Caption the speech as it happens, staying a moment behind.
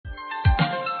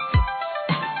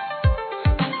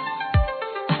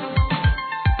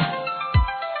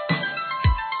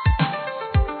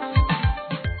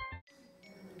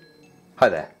Hi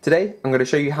there, today I'm going to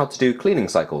show you how to do cleaning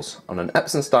cycles on an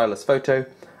Epson Stylus Photo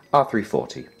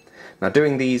R340. Now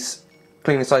doing these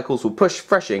cleaning cycles will push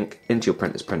fresh ink into your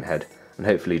printer's print head and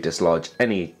hopefully dislodge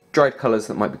any dried colours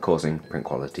that might be causing print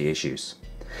quality issues.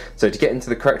 So to get into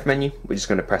the correct menu, we're just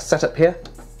going to press setup here.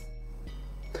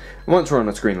 And once we're on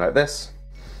a screen like this,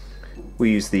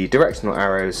 we use the directional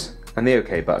arrows and the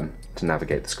OK button to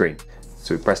navigate the screen.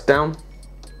 So we press down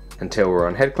until we're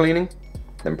on head cleaning,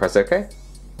 then press OK.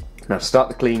 Now to start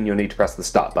the clean, you'll need to press the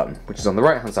start button, which is on the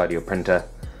right hand side of your printer,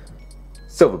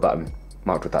 silver button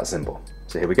marked with that symbol.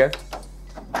 So here we go.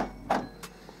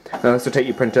 Now this will take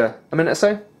your printer a minute or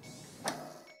so.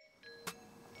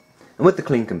 And with the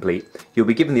clean complete, you'll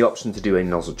be given the option to do a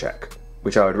nozzle check,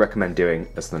 which I would recommend doing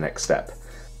as the next step.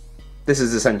 This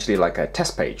is essentially like a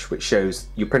test page, which shows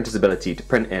your printer's ability to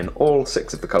print in all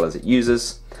 6 of the colours it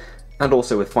uses, and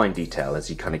also with fine detail, as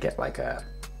you kind of get like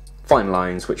fine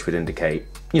lines which would indicate,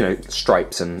 you know,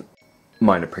 stripes and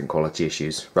minor print quality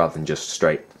issues rather than just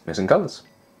straight missing colours.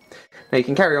 Now you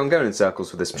can carry on going in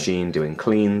circles with this machine doing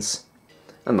cleans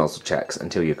and nozzle checks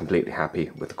until you're completely happy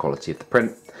with the quality of the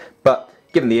print, but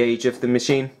given the age of the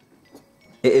machine,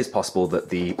 it is possible that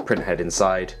the print head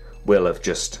inside will have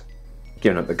just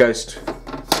given up the ghost.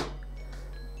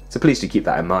 So please do keep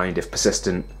that in mind if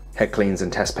persistent head cleans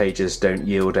and test pages don't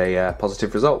yield a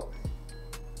positive result.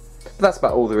 But that's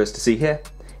about all there is to see here.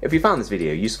 If you found this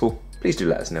video useful, please do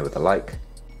let us know with a like.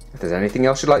 If there's anything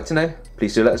else you'd like to know,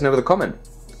 please do let us know with a comment.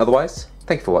 Otherwise,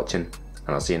 thank you for watching, and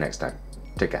I'll see you next time.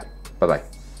 Take care. Bye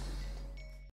bye.